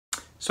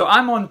So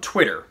I'm on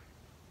Twitter,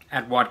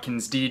 at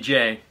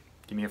WatkinsDJ.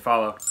 Give me a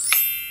follow.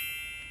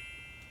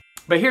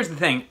 But here's the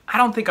thing, I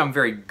don't think I'm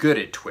very good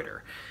at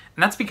Twitter.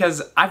 And that's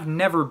because I've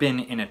never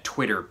been in a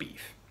Twitter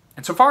beef.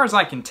 And so far as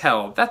I can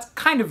tell, that's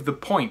kind of the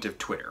point of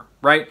Twitter,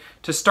 right?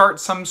 To start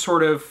some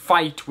sort of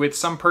fight with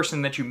some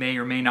person that you may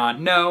or may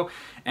not know,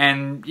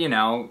 and, you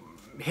know,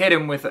 hit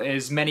him with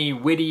as many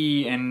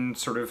witty and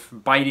sort of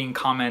biting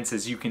comments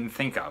as you can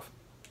think of.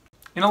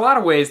 In a lot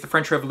of ways, the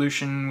French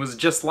Revolution was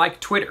just like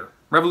Twitter.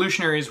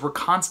 Revolutionaries were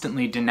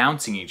constantly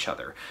denouncing each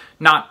other,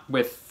 not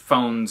with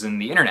phones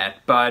and the internet,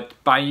 but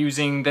by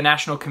using the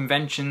National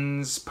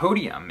Convention's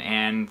podium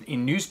and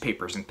in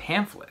newspapers and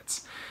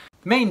pamphlets.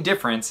 The main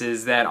difference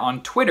is that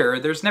on Twitter,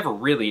 there's never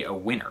really a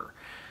winner.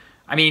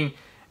 I mean,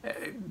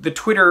 the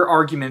Twitter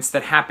arguments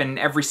that happen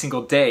every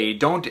single day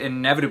don't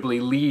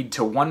inevitably lead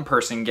to one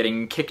person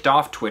getting kicked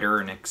off Twitter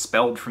and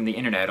expelled from the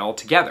internet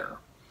altogether.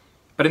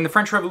 But in the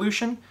French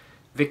Revolution,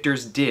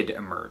 victors did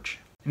emerge.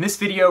 In this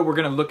video, we're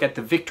going to look at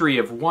the victory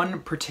of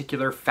one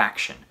particular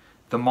faction,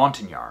 the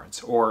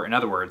Montagnards, or in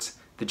other words,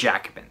 the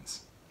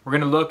Jacobins. We're going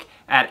to look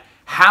at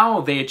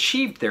how they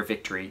achieved their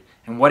victory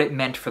and what it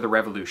meant for the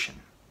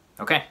revolution.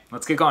 Okay,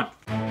 let's get going.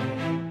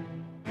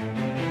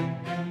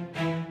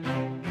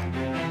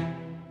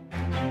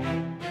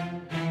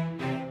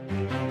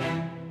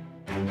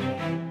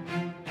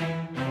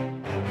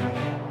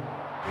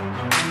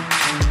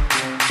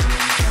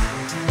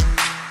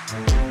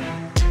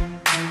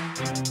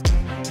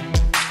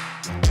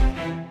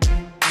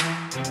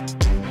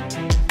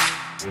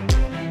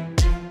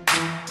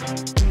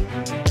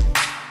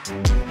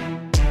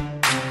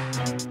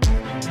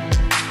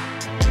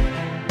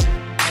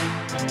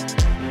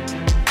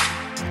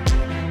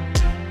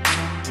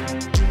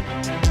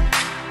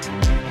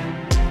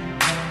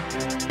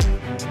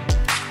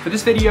 For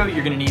this video,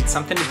 you're going to need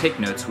something to take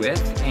notes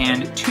with,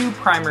 and two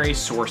primary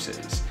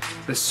sources: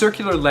 the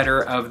circular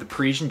letter of the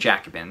Parisian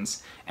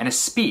Jacobins and a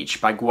speech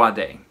by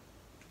Guadet.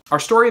 Our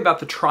story about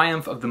the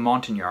triumph of the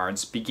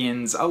Montagnards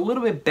begins a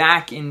little bit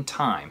back in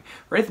time,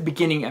 right at the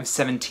beginning of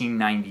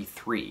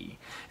 1793.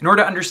 In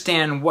order to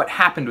understand what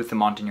happened with the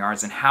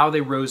Montagnards and how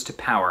they rose to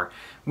power,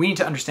 we need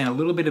to understand a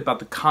little bit about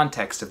the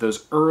context of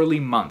those early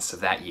months of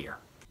that year.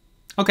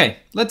 Okay,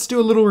 let's do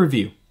a little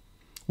review.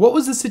 What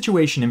was the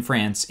situation in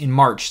France in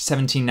March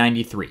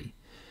 1793?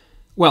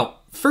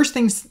 Well, first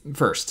things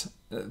first,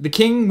 the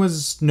king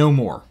was no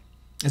more.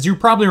 As you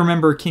probably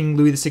remember, King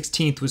Louis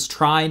XVI was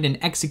tried and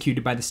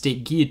executed by the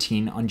state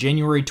guillotine on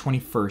January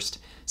 21st,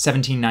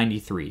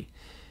 1793.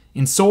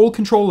 In sole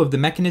control of the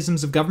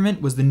mechanisms of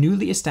government was the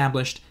newly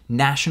established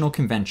National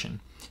Convention,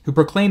 who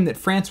proclaimed that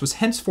France was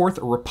henceforth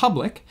a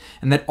republic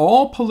and that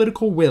all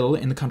political will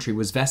in the country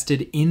was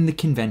vested in the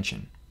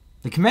convention.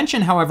 The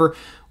convention, however,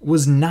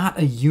 was not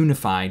a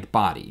unified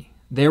body.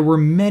 There were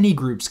many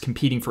groups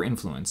competing for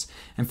influence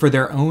and for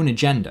their own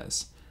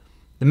agendas.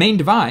 The main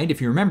divide, if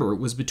you remember,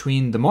 was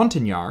between the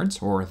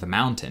Montagnards, or the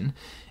Mountain,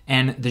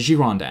 and the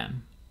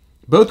Girondins.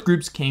 Both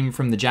groups came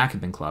from the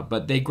Jacobin Club,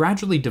 but they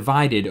gradually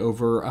divided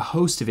over a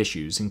host of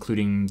issues,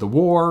 including the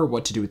war,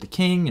 what to do with the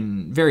king,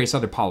 and various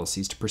other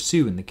policies to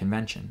pursue in the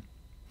convention.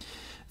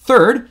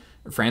 Third,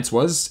 France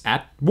was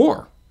at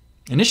war.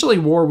 Initially,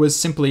 war was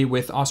simply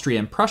with Austria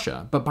and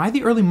Prussia, but by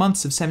the early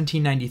months of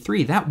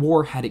 1793, that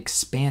war had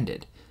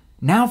expanded.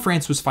 Now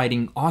France was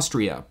fighting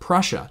Austria,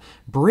 Prussia,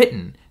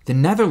 Britain, the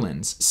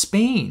Netherlands,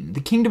 Spain,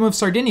 the Kingdom of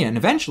Sardinia, and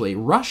eventually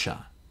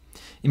Russia.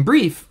 In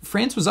brief,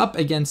 France was up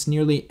against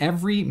nearly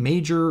every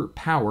major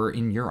power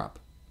in Europe.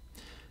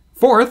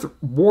 Fourth,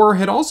 war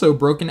had also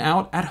broken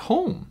out at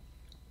home.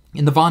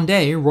 In the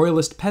Vendée,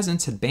 royalist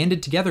peasants had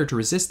banded together to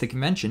resist the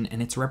convention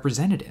and its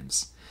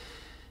representatives.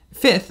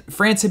 Fifth,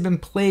 France had been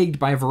plagued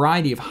by a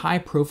variety of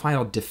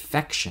high-profile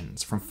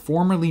defections from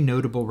formerly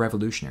notable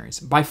revolutionaries.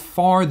 By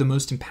far the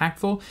most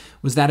impactful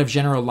was that of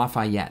General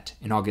Lafayette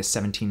in August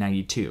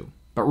 1792,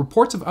 but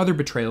reports of other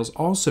betrayals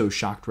also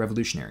shocked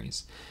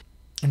revolutionaries.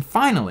 And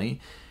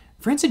finally,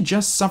 France had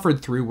just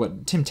suffered through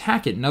what Tim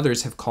Tackett and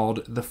others have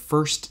called the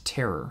First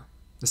Terror.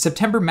 The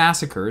September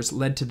massacres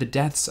led to the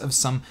deaths of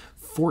some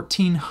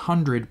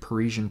 1,400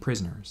 Parisian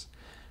prisoners.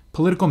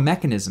 Political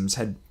mechanisms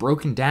had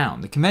broken down.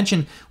 The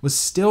convention was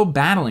still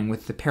battling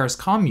with the Paris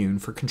Commune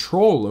for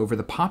control over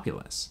the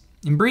populace.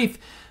 In brief,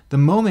 the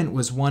moment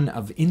was one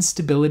of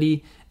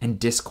instability and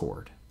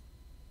discord.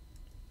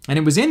 And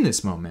it was in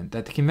this moment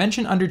that the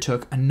convention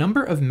undertook a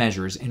number of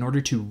measures in order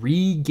to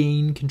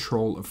regain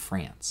control of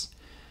France.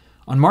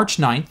 On March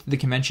 9th, the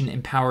convention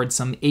empowered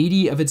some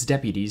 80 of its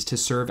deputies to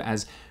serve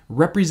as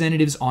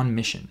representatives on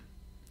mission.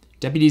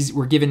 Deputies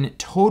were given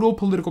total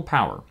political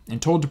power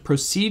and told to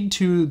proceed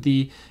to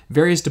the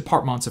various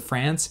departments of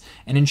France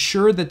and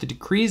ensure that the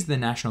decrees of the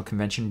National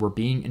Convention were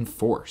being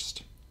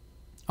enforced.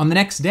 On the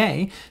next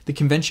day, the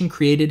convention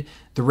created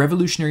the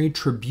Revolutionary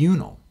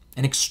Tribunal,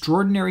 an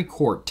extraordinary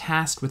court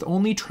tasked with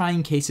only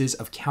trying cases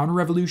of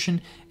counter-revolution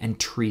and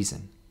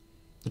treason.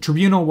 The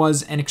tribunal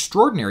was an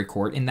extraordinary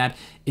court in that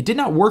it did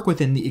not work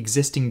within the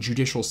existing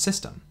judicial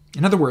system.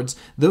 In other words,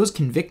 those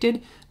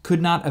convicted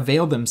could not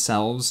avail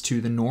themselves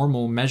to the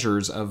normal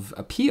measures of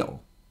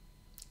appeal.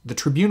 The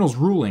tribunal's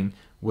ruling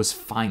was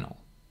final.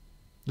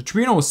 The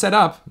tribunal was set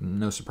up,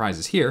 no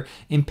surprises here,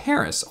 in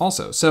Paris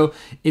also, so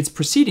its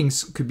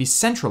proceedings could be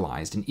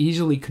centralized and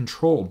easily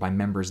controlled by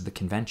members of the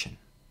convention.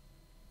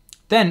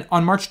 Then,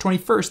 on March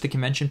 21st, the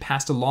convention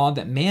passed a law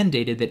that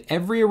mandated that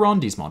every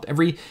arrondissement,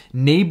 every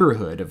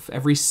neighborhood of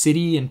every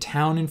city and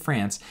town in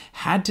France,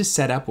 had to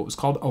set up what was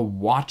called a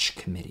watch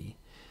committee.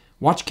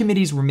 Watch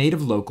committees were made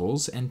of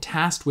locals and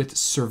tasked with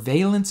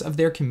surveillance of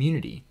their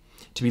community,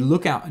 to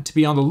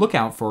be on the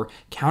lookout for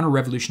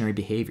counter-revolutionary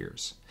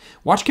behaviors.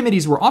 Watch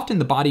committees were often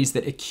the bodies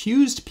that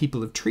accused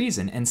people of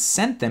treason and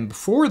sent them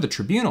before the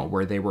tribunal,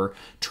 where they were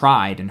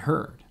tried and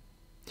heard.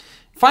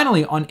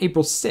 Finally, on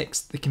April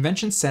 6th, the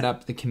convention set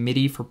up the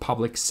Committee for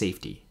Public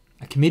Safety,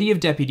 a committee of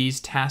deputies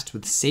tasked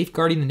with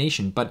safeguarding the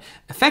nation, but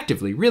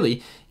effectively,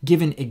 really,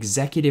 given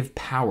executive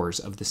powers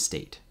of the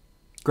state.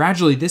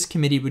 Gradually, this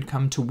committee would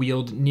come to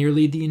wield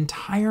nearly the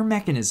entire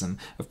mechanism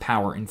of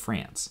power in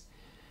France.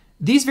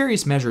 These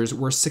various measures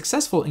were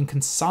successful in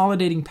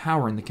consolidating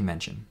power in the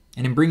convention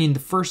and in bringing the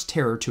First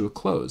Terror to a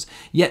close,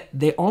 yet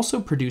they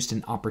also produced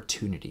an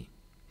opportunity.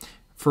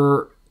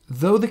 For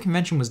though the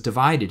convention was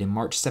divided in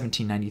March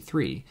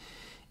 1793,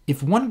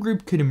 if one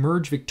group could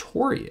emerge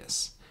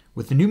victorious,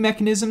 with the new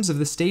mechanisms of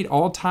the state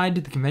all tied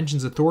to the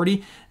convention's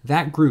authority,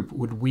 that group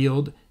would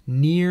wield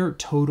near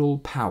total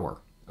power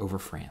over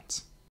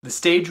France. The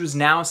stage was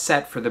now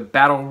set for the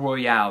battle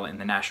royale in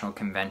the National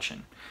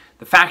Convention.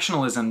 The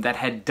factionalism that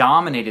had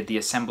dominated the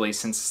assembly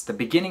since the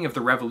beginning of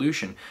the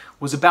revolution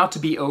was about to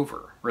be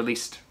over, or at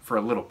least for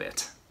a little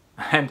bit.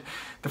 And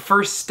the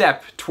first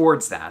step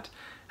towards that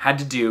had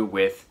to do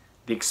with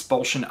the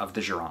expulsion of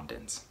the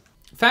Girondins.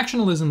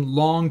 Factionalism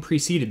long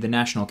preceded the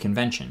National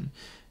Convention.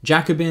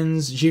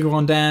 Jacobins,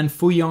 Girondins,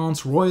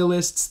 Feuillants,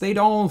 Royalists, they'd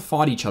all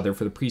fought each other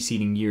for the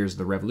preceding years of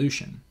the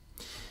revolution.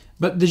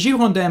 But the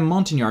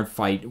Girondin-Montagnard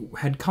fight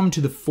had come to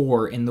the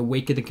fore in the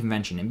wake of the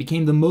convention and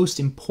became the most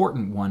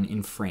important one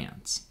in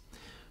France.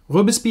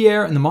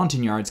 Robespierre and the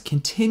Montagnards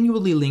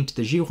continually linked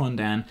the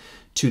Girondins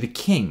to the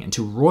king and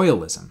to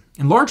royalism,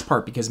 in large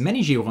part because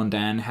many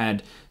Girondins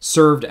had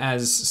served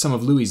as some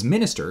of Louis's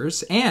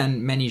ministers,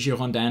 and many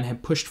Girondins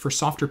had pushed for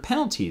softer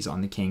penalties on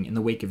the king in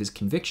the wake of his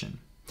conviction.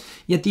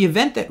 Yet the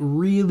event that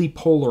really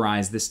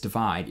polarized this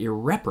divide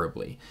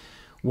irreparably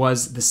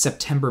was the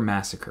September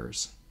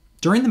massacres.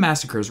 During the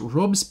massacres,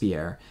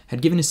 Robespierre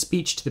had given a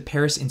speech to the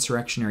Paris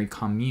Insurrectionary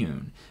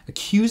Commune,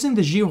 accusing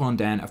the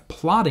Girondins of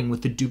plotting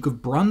with the Duke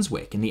of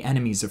Brunswick and the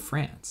enemies of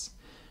France.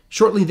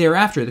 Shortly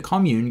thereafter, the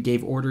Commune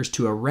gave orders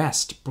to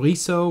arrest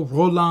Brissot,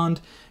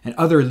 Roland, and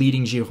other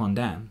leading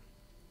Girondins.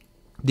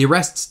 The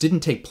arrests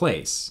didn't take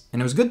place,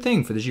 and it was a good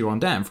thing for the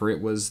Girondins, for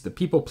it was the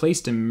people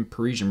placed in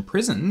Parisian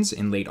prisons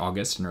in late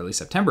August and early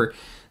September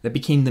that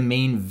became the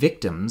main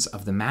victims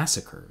of the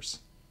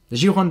massacres. The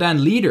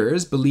Girondin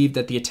leaders believed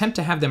that the attempt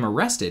to have them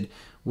arrested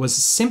was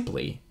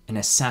simply an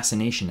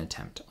assassination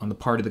attempt on the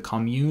part of the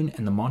Commune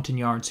and the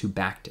Montagnards who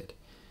backed it.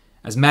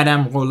 As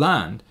Madame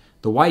Roland,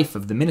 the wife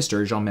of the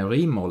minister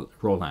Jean-Marie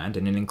Roland,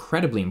 and an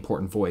incredibly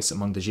important voice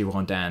among the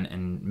Girondins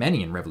and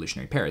many in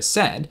revolutionary Paris,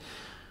 said,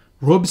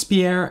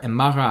 "Robespierre and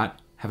Marat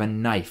have a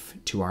knife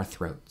to our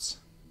throats."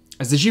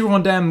 As the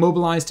Girondins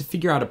mobilized to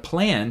figure out a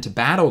plan to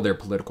battle their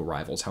political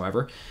rivals,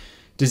 however,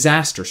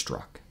 disaster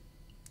struck.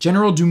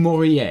 General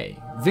Dumouriez,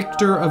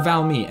 victor of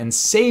Valmy and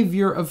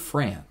savior of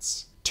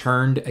France,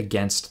 turned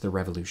against the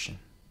revolution.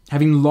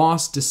 Having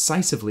lost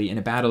decisively in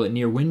a battle at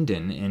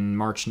Neerwinden in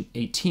March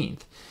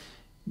 18th,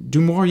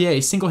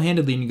 Dumouriez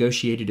single-handedly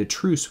negotiated a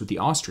truce with the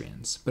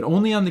Austrians, but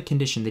only on the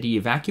condition that he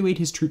evacuate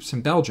his troops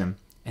from Belgium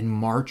and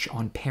march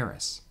on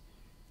Paris.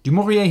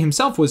 Dumouriez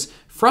himself was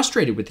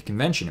frustrated with the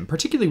convention, and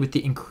particularly with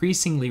the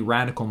increasingly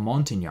radical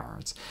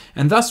Montagnards,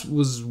 and thus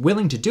was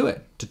willing to do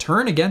it, to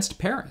turn against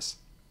Paris.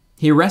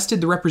 He arrested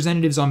the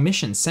representatives on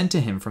mission sent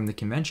to him from the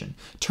convention,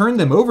 turned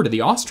them over to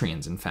the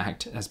Austrians, in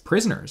fact, as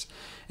prisoners,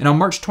 and on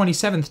March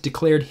 27th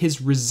declared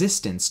his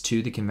resistance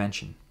to the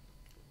convention.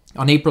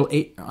 On April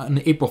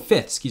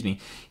 5th,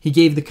 he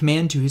gave the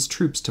command to his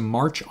troops to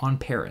march on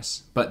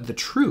Paris, but the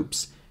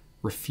troops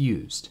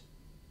refused.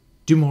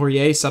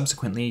 Dumouriez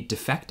subsequently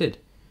defected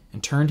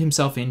and turned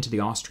himself in to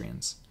the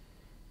Austrians.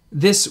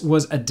 This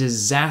was a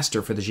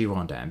disaster for the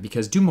Girondins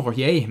because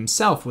Dumouriez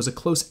himself was a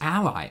close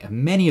ally of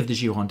many of the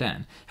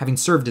Girondins, having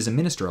served as a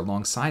minister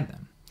alongside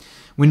them.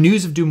 When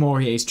news of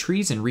Dumouriez's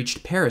treason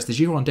reached Paris, the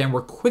Girondins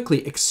were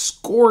quickly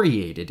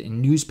excoriated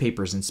in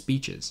newspapers and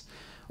speeches.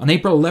 On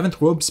April 11th,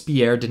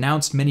 Robespierre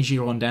denounced many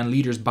Girondin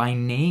leaders by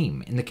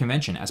name in the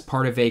convention as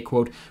part of a,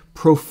 quote,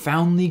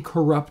 profoundly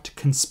corrupt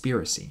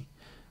conspiracy,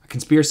 a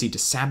conspiracy to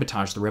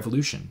sabotage the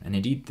revolution and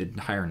indeed the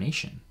entire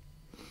nation.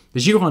 The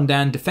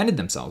Girondins defended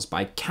themselves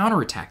by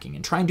counterattacking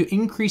and trying to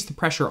increase the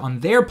pressure on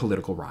their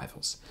political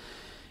rivals.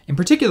 In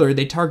particular,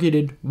 they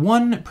targeted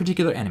one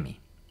particular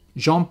enemy,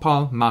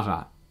 Jean-Paul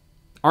Marat,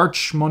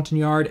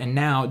 arch-Montagnard and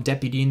now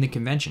deputy in the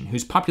convention,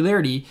 whose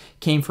popularity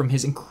came from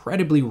his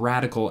incredibly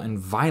radical and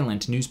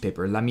violent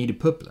newspaper, L'Ami du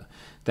Peuple,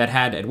 that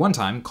had at one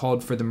time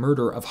called for the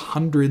murder of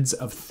hundreds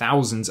of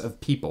thousands of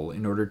people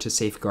in order to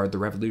safeguard the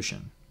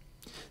revolution.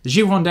 the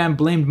Girondins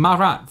blamed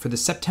Marat for the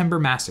September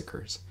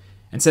massacres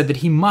and said that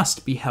he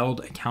must be held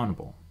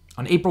accountable.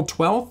 On April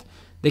 12th,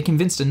 they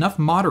convinced enough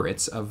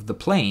moderates of the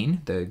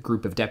Plain, the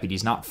group of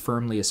deputies not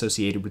firmly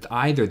associated with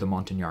either the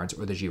Montagnards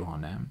or the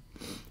Girondins,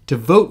 to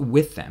vote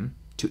with them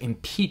to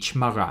impeach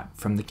Marat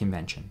from the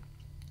convention.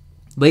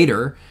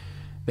 Later,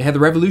 they had the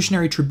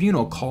Revolutionary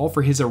Tribunal call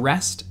for his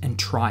arrest and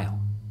trial.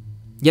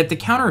 Yet the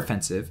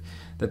counteroffensive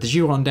that the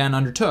Girondins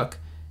undertook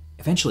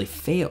eventually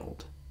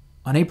failed.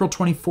 On April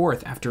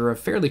 24th, after a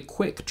fairly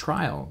quick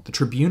trial, the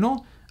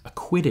tribunal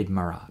acquitted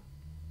Marat.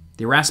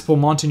 The irascible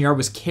Montagnard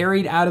was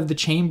carried out of the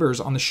chambers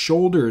on the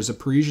shoulders of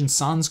Parisian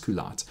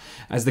sans-culottes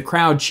as the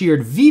crowd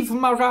cheered "Vive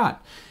Marat!"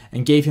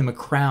 and gave him a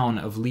crown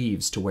of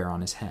leaves to wear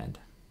on his head.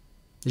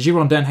 The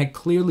Girondins had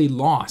clearly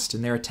lost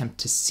in their attempt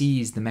to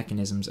seize the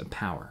mechanisms of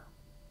power.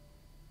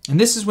 And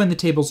this is when the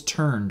tables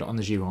turned on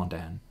the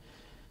Girondins.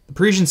 The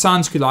Parisian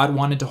sans-culottes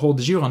wanted to hold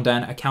the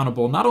Girondins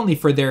accountable not only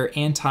for their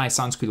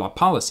anti-sans-culotte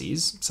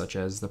policies, such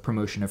as the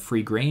promotion of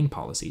free grain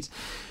policies,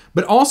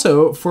 but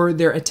also for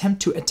their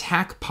attempt to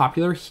attack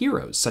popular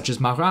heroes, such as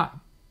Marat.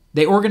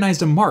 They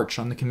organized a march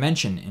on the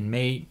convention in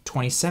May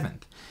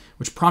 27th,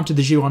 which prompted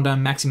the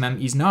Girondin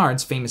Maxime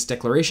Isnard's famous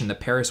declaration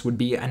that Paris would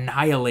be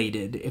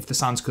annihilated if the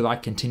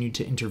sans-culottes continued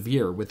to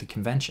interfere with the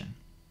convention.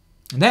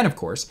 And then, of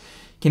course,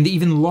 came the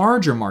even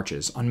larger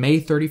marches on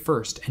May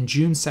 31st and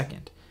June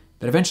 2nd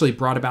that eventually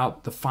brought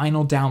about the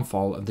final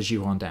downfall of the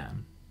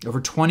Girondins.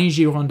 Over 20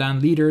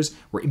 Girondin leaders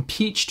were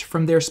impeached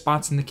from their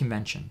spots in the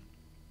convention.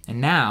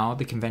 And now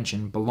the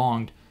convention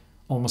belonged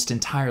almost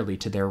entirely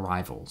to their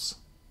rivals.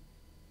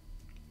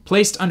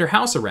 Placed under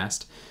house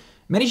arrest,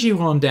 many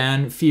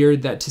Girondins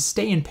feared that to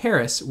stay in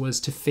Paris was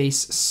to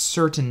face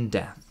certain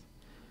death.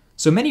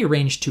 So many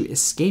arranged to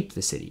escape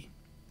the city.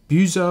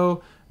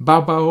 Buzot,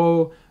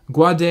 Barbaroux,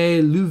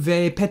 Guadet,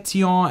 Louvet,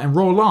 Pétion, and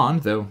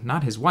Roland, though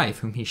not his wife,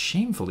 whom he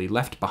shamefully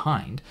left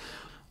behind,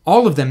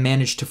 all of them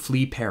managed to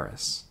flee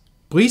Paris.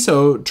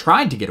 Brissot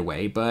tried to get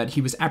away, but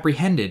he was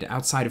apprehended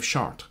outside of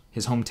Chartres,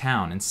 his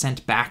hometown, and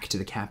sent back to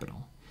the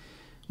capital.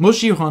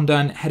 Most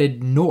Girondins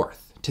headed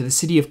north to the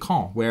city of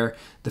Caen, where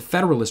the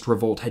Federalist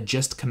revolt had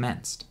just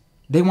commenced.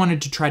 They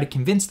wanted to try to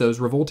convince those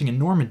revolting in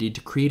Normandy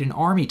to create an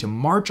army to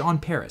march on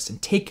Paris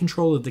and take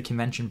control of the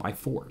convention by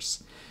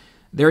force.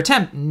 Their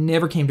attempt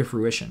never came to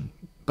fruition,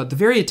 but the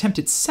very attempt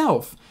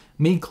itself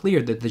made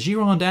clear that the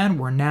Girondins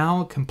were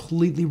now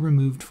completely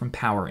removed from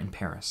power in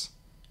Paris.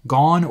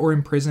 Gone or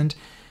imprisoned,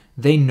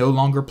 they no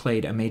longer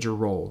played a major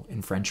role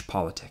in French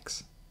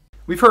politics.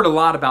 We've heard a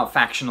lot about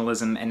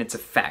factionalism and its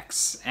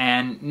effects,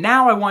 and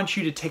now I want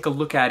you to take a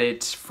look at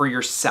it for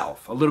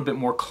yourself a little bit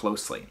more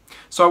closely.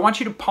 So I want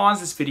you to pause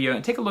this video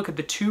and take a look at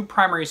the two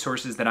primary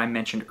sources that I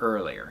mentioned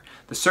earlier: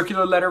 the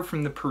circular letter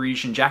from the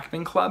Parisian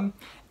Jacobin Club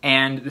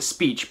and the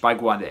speech by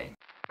Guadet.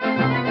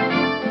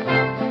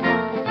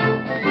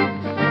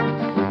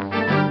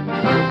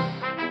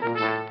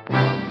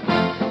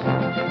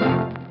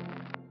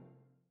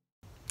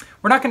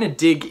 We're not going to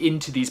dig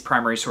into these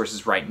primary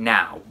sources right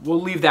now. We'll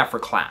leave that for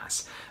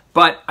class.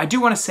 But I do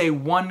want to say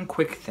one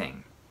quick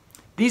thing.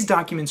 These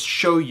documents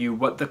show you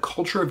what the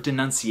culture of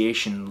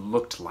denunciation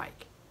looked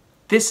like.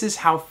 This is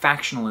how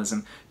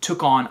factionalism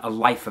took on a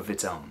life of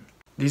its own.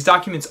 These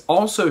documents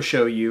also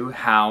show you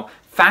how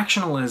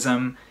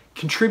factionalism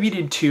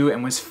contributed to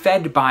and was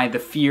fed by the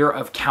fear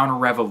of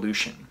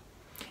counter-revolution.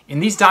 In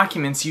these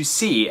documents you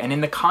see, and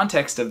in the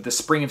context of the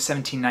spring of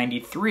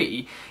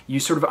 1793, you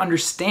sort of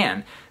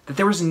understand that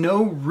there was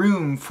no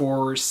room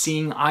for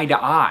seeing eye to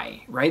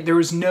eye, right? There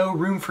was no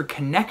room for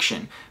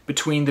connection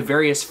between the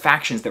various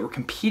factions that were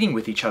competing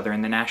with each other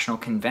in the National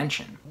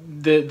Convention.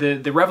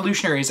 The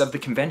revolutionaries of the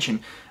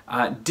convention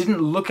didn't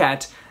look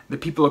at the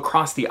people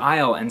across the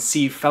aisle and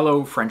see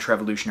fellow French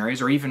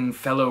revolutionaries or even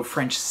fellow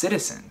French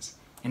citizens.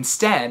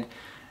 Instead,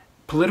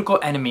 political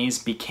enemies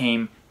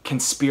became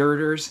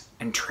conspirators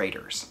and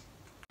traitors.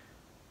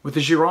 With the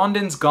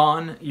Girondins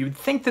gone, you'd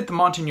think that the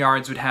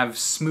Montagnards would have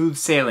smooth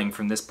sailing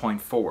from this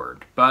point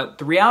forward, but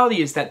the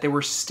reality is that there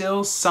were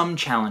still some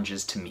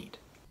challenges to meet.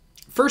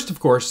 First, of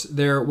course,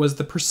 there was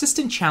the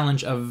persistent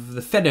challenge of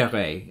the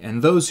fédérés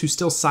and those who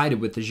still sided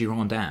with the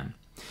Girondins.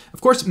 Of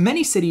course,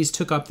 many cities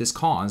took up this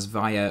cause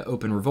via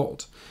open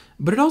revolt,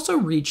 but it also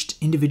reached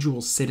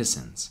individual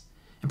citizens.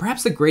 And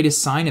perhaps the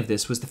greatest sign of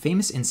this was the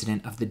famous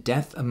incident of the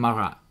death of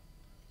Marat.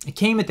 It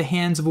came at the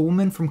hands of a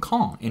woman from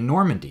Caen in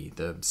Normandy,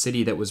 the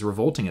city that was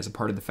revolting as a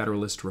part of the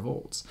Federalist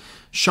revolts,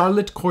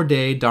 Charlotte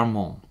Corday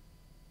d'Armont.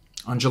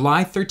 On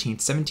July 13,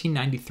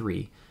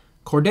 1793,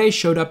 Corday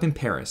showed up in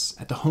Paris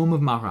at the home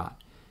of Marat,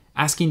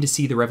 asking to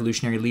see the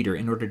revolutionary leader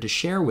in order to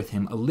share with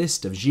him a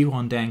list of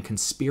Girondin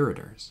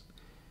conspirators.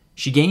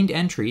 She gained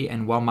entry,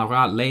 and while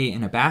Marat lay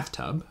in a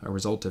bathtub, a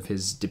result of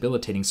his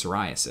debilitating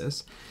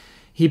psoriasis,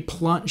 she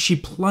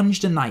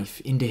plunged a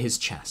knife into his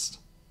chest.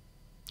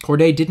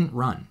 Corday didn't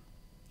run.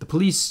 The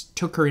police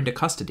took her into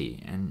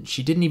custody, and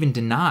she didn't even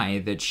deny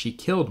that she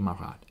killed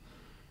Marat.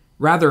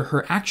 Rather,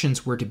 her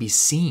actions were to be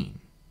seen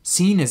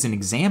as an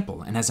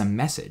example and as a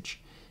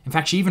message. In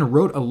fact, she even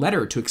wrote a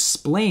letter to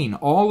explain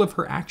all of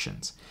her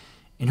actions.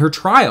 In her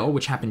trial,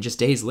 which happened just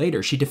days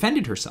later, she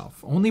defended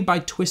herself only by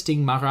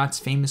twisting Marat's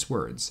famous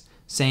words,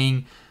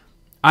 saying,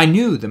 "I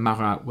knew that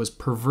Marat was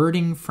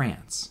perverting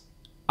France.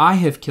 I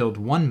have killed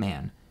one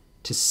man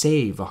to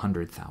save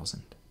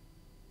 100,000.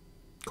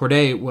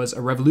 Corday was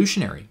a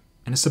revolutionary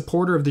and a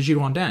supporter of the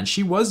Girondins.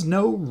 She was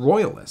no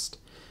royalist,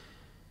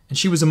 and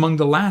she was among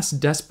the last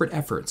desperate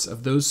efforts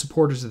of those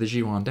supporters of the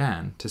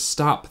Girondins to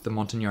stop the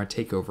Montagnard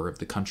takeover of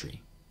the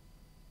country.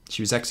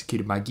 She was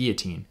executed by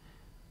guillotine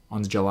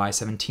on July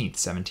 17th,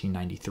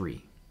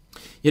 1793.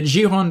 Yet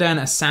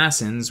Girondin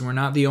assassins were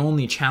not the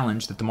only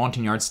challenge that the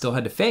Montagnards still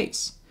had to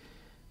face.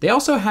 They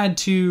also had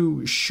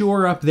to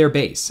shore up their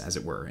base, as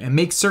it were, and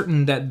make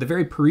certain that the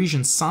very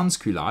Parisian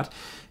sans-culottes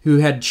who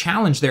had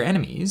challenged their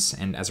enemies,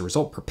 and as a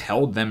result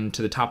propelled them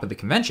to the top of the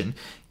convention,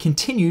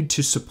 continued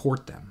to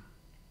support them.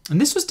 And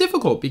this was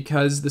difficult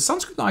because the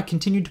sans-culottes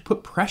continued to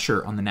put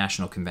pressure on the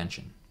National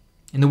Convention.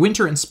 In the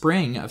winter and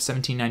spring of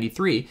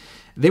 1793,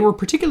 they were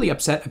particularly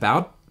upset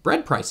about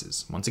bread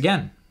prices. Once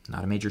again,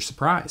 not a major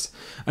surprise.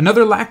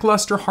 Another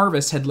lackluster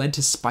harvest had led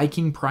to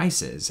spiking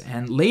prices,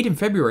 and late in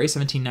February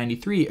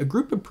 1793, a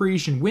group of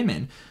Parisian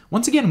women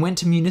once again went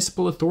to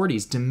municipal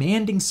authorities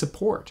demanding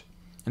support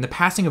and the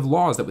passing of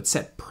laws that would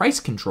set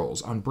price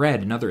controls on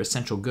bread and other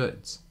essential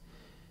goods.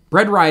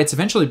 Bread riots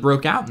eventually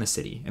broke out in the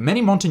city, and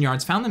many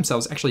Montagnards found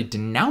themselves actually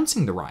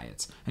denouncing the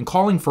riots and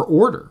calling for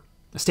order,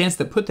 a stance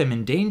that put them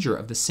in danger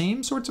of the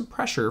same sorts of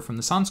pressure from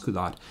the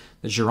sans-culottes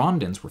that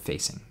Girondins were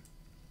facing.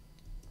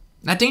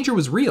 That danger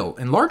was real,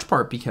 in large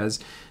part because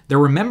there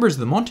were members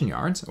of the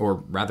Montagnards,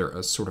 or rather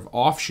a sort of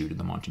offshoot of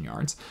the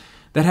Montagnards,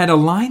 that had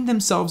aligned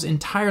themselves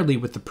entirely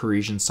with the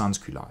Parisian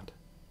sans-culottes.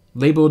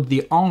 Labeled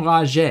the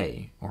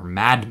enragés, or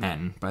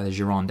madmen, by the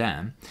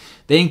Girondins,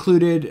 they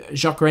included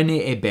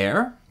Jacques-René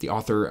Hébert, the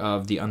author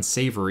of the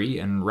unsavory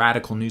and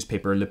radical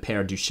newspaper Le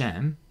Père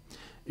Duchesne,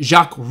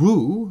 Jacques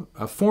Roux,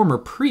 a former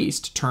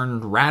priest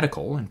turned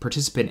radical and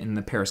participant in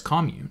the Paris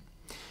Commune,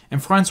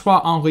 and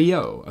François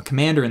Henriot, a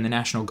commander in the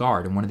National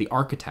Guard and one of the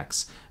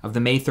architects of the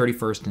May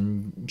 31st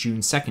and June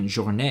 2nd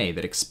journée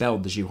that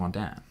expelled the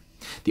Girondins.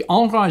 The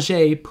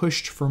enragés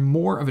pushed for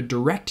more of a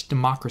direct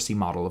democracy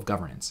model of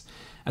governance,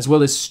 as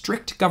well as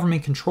strict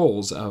government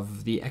controls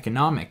of the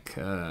economic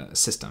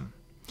system.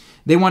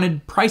 They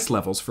wanted price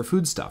levels for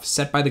foodstuffs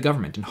set by the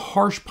government and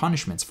harsh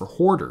punishments for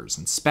hoarders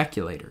and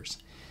speculators.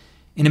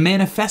 In a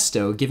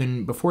manifesto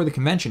given before the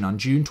convention on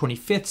June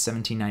 25th,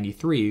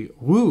 1793,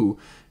 Roux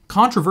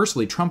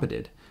controversially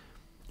trumpeted,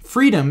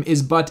 "Freedom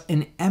is but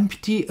an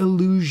empty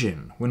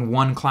illusion when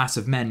one class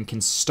of men can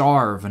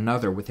starve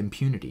another with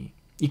impunity.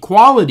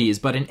 Equality is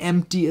but an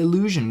empty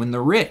illusion when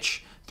the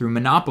rich, through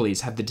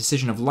monopolies, have the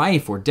decision of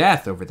life or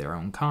death over their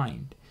own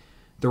kind.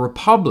 The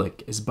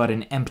Republic is but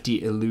an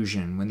empty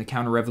illusion when the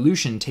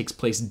counter-revolution takes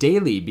place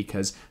daily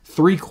because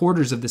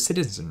 3/4 of the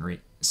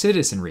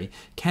citizenry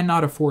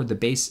cannot afford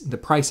the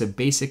price of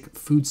basic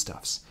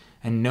foodstuffs,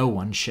 and no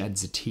one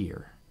sheds a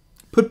tear."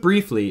 Put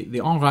briefly, the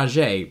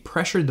enragés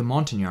pressured the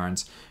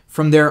Montagnards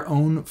from their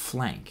own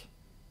flank,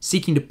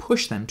 seeking to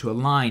push them to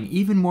align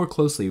even more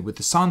closely with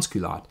the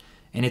sans-culottes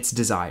and its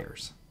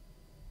desires.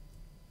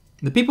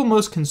 The people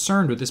most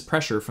concerned with this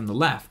pressure from the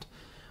left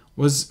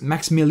was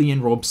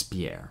Maximilien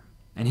Robespierre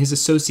and his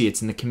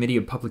associates in the Committee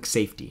of Public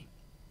Safety.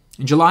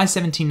 In July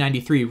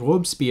 1793,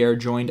 Robespierre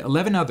joined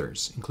 11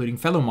 others, including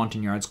fellow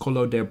Montagnards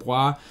Collot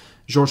d'Herbois,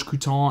 Georges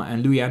Couthon,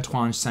 and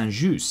Louis-Antoine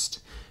Saint-Just,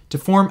 to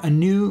form a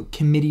new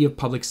Committee of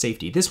Public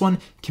Safety, this one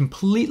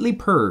completely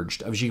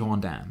purged of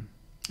Girondins.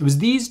 It was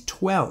these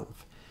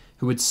 12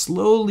 who would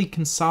slowly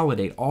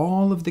consolidate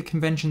all of the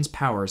convention's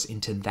powers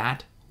into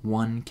that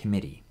one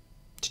committee.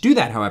 To do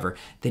that, however,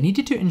 they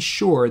needed to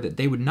ensure that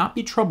they would not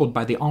be troubled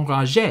by the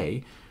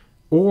enragés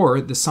or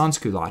the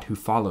sans-culottes who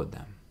followed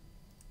them.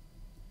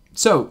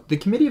 So, the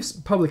Committee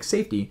of Public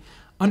Safety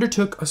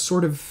undertook a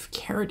sort of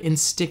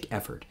carrot-and-stick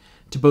effort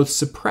to both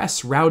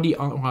suppress rowdy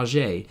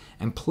enragés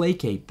and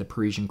placate the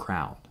Parisian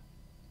crowd.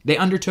 They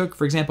undertook,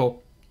 for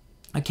example,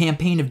 a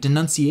campaign of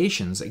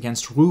denunciations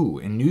against Roux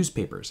in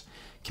newspapers,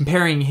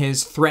 comparing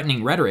his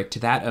threatening rhetoric to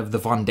that of the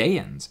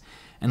Vendéans,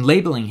 and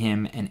labeling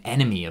him an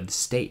enemy of the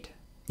state.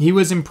 He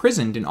was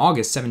imprisoned in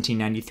August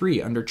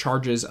 1793 under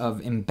charges of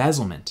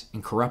embezzlement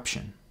and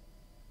corruption.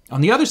 On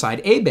the other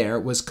side,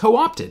 Hébert was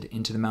co-opted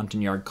into the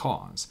Montagnard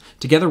cause.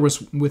 Together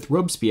with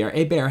Robespierre,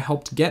 Hébert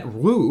helped get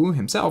Roux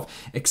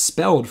himself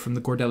expelled from the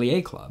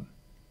Cordelier Club.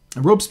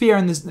 And Robespierre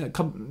and this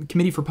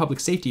Committee for Public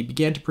Safety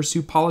began to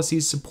pursue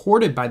policies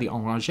supported by the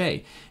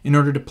enragés in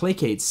order to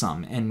placate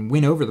some and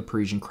win over the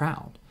Parisian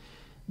crowd.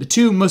 The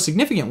two most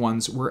significant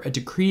ones were a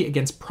decree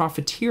against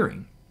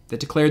profiteering that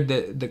declared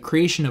that the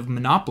creation of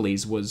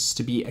monopolies was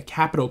to be a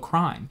capital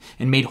crime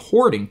and made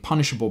hoarding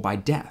punishable by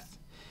death,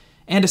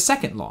 and a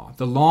second law,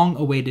 the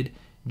long-awaited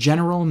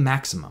General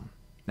Maximum,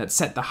 that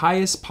set the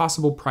highest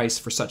possible price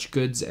for such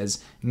goods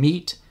as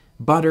meat,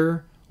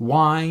 butter,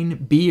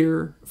 wine,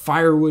 beer,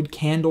 firewood,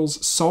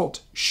 candles,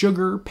 salt,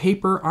 sugar,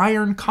 paper,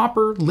 iron,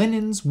 copper,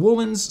 linens,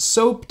 woolens,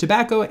 soap,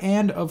 tobacco,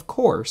 and, of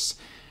course,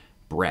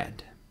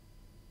 bread.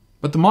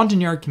 But the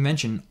Montagnard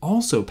Convention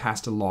also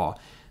passed a law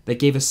that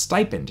gave a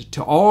stipend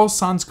to all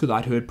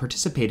sans-culottes who had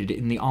participated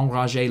in the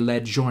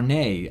Enragé-led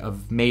Journée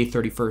of May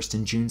 31st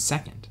and June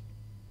 2nd.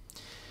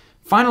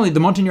 Finally, the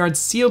Montagnards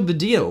sealed the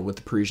deal with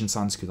the Parisian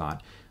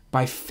sans-culottes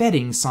by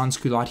feting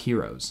sans-culotte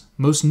heroes,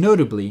 most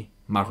notably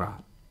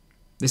Marat.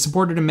 They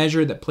supported a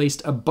measure that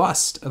placed a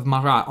bust of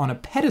Marat on a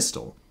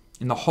pedestal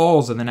in the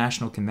halls of the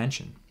National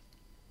Convention.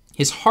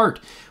 His heart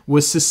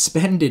was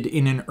suspended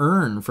in an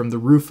urn from the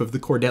roof of the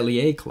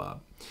Cordelier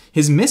Club.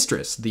 His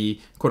mistress, the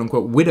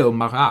quote-unquote widow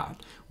Marat,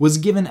 was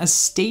given a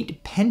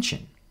state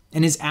pension,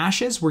 and his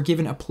ashes were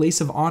given a place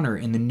of honor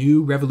in the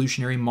new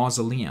revolutionary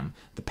mausoleum,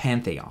 the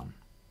Pantheon.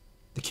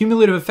 The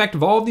cumulative effect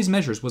of all of these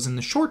measures was, in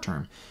the short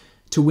term,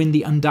 to win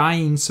the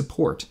undying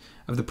support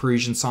of the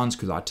Parisian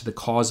sans-culottes to the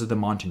cause of the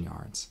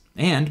Montagnards,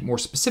 and, more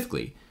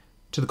specifically,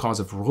 to the cause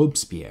of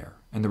Robespierre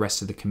and the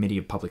rest of the Committee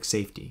of Public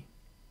Safety.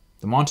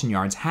 The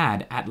Montagnards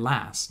had, at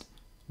last,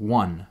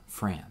 won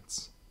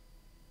France.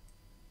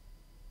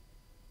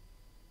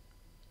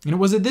 And it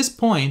was at this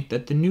point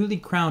that the newly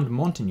crowned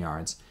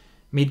Montagnards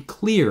made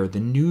clear the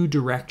new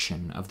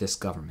direction of this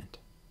government.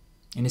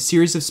 In a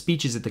series of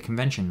speeches at the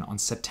convention on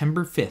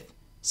September 5th,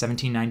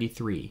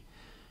 1793,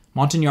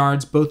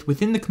 Montagnards, both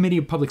within the Committee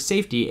of Public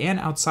Safety and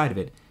outside of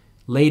it,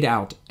 laid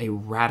out a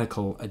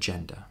radical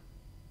agenda.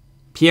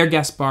 Pierre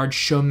Gaspard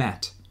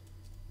Chaumette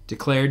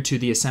declared to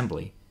the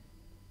Assembly,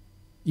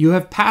 "You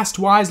have passed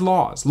wise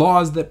laws,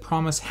 laws that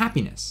promise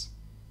happiness,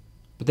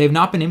 but they have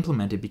not been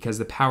implemented because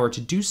the power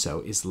to do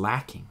so is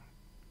lacking.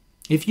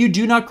 If you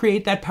do not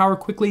create that power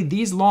quickly,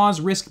 these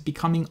laws risk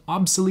becoming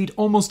obsolete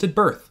almost at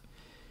birth.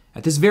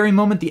 At this very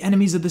moment, the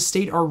enemies of the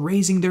state are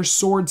raising their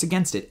swords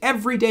against it.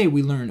 Every day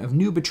we learn of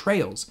new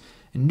betrayals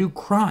and new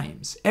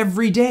crimes.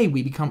 Every day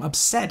we become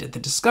upset at the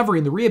discovery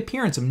and the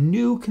reappearance of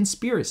new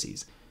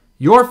conspiracies.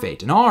 Your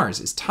fate and ours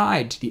is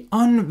tied to the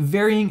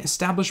unvarying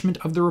establishment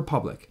of the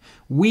Republic.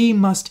 We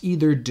must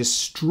either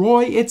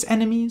destroy its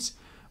enemies,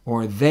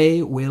 or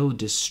they will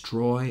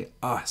destroy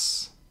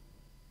us."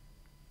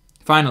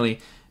 Finally,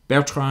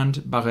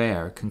 Bertrand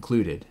Barrère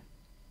concluded,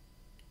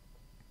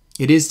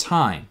 "It is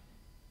time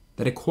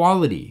that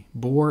equality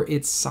bore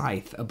its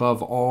scythe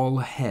above all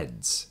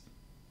heads.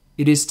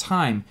 It is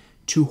time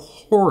to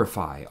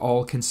horrify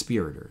all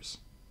conspirators.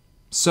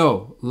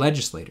 So,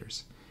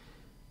 legislators,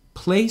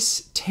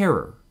 place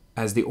terror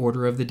as the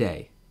order of the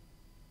day.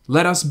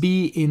 Let us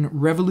be in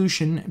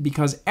revolution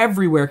because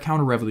everywhere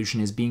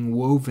counter-revolution is being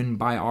woven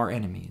by our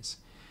enemies.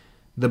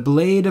 The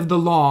blade of the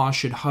law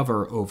should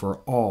hover over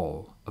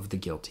all of the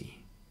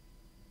guilty."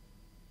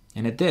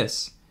 And at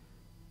this,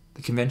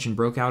 the convention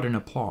broke out in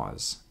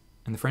applause,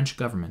 and the French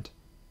government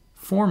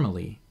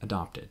formally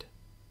adopted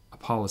a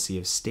policy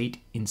of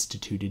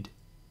state-instituted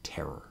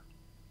terror.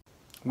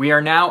 We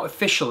are now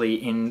officially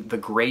in the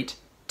Great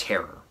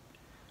Terror.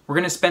 We're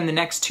going to spend the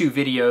next two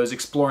videos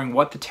exploring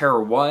what the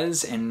terror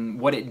was and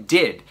what it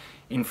did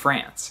in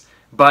France.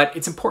 But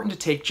it's important to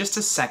take just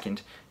a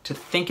second to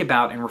think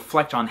about and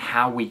reflect on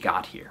how we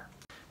got here.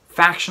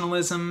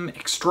 Factionalism,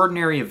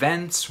 extraordinary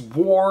events,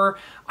 war,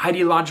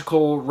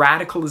 ideological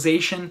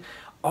radicalization,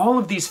 all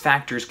of these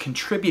factors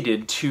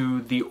contributed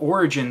to the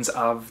origins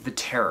of the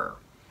terror.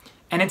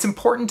 And it's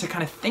important to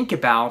kind of think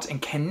about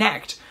and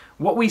connect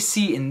what we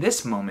see in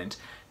this moment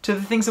to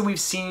the things that we've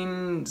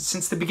seen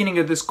since the beginning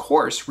of this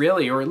course,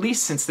 really, or at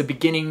least since the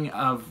beginning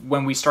of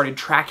when we started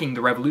tracking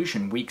the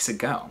revolution weeks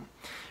ago.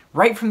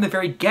 Right from the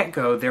very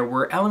get-go, there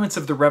were elements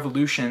of the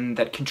revolution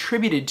that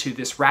contributed to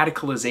this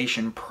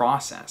radicalization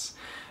process.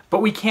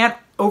 But we can't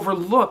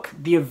overlook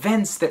the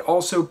events that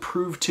also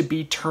proved to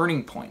be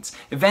turning points,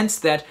 events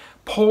that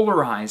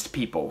polarized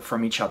people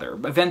from each other,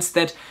 events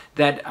that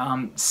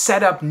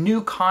set up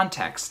new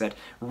contexts, that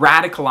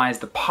radicalized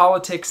the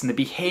politics and the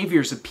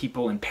behaviors of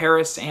people in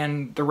Paris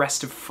and the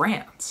rest of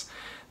France.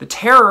 The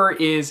terror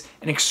is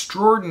an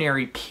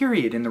extraordinary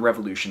period in the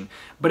revolution,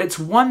 but it's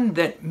one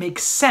that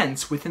makes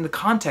sense within the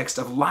context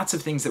of lots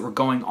of things that were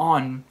going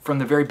on from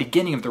the very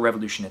beginning of the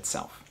revolution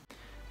itself.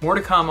 More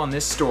to come on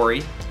this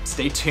story.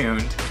 Stay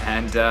tuned,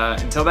 and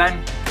until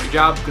then, good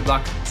job, good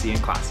luck, see you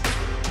in class.